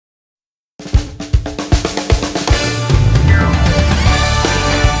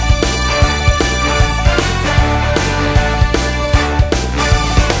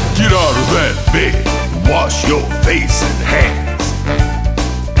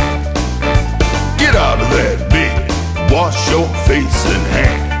your face and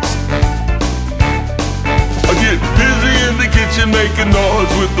hands. I get busy in the kitchen making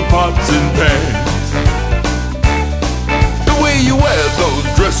noise with the pots and pans. The way you wear those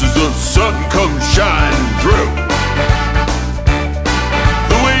dresses, the sun comes shining through.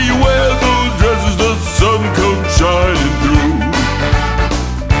 The way you wear those dresses, the sun comes shining through.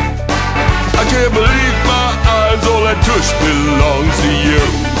 I can't believe my eyes, all that tush belongs to you.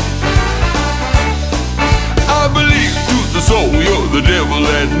 I believe to the soul you're the devil,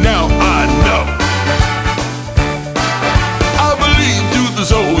 and now I know. I believe to the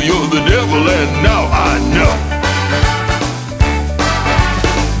soul you're the devil, and now I know.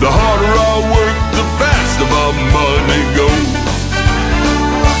 The harder I work, the faster my money goes.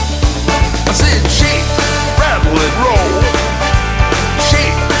 I said shake, rattle and roll.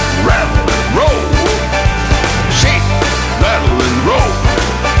 Shake, rattle and roll. Shake, rattle and roll.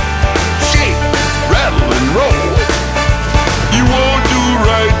 Shake, rattle and roll. You won't do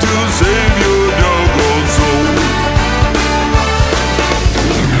right to save your doggone soul.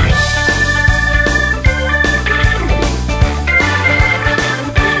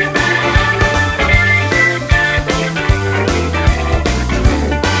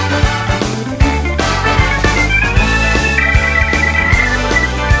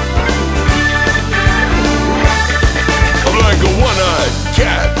 I'm like a one-eyed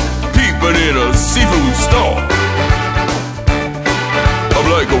cat peeping in a seafood store. I'm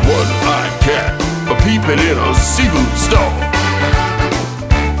like a one-eyed cat, a peeping in a seafood store.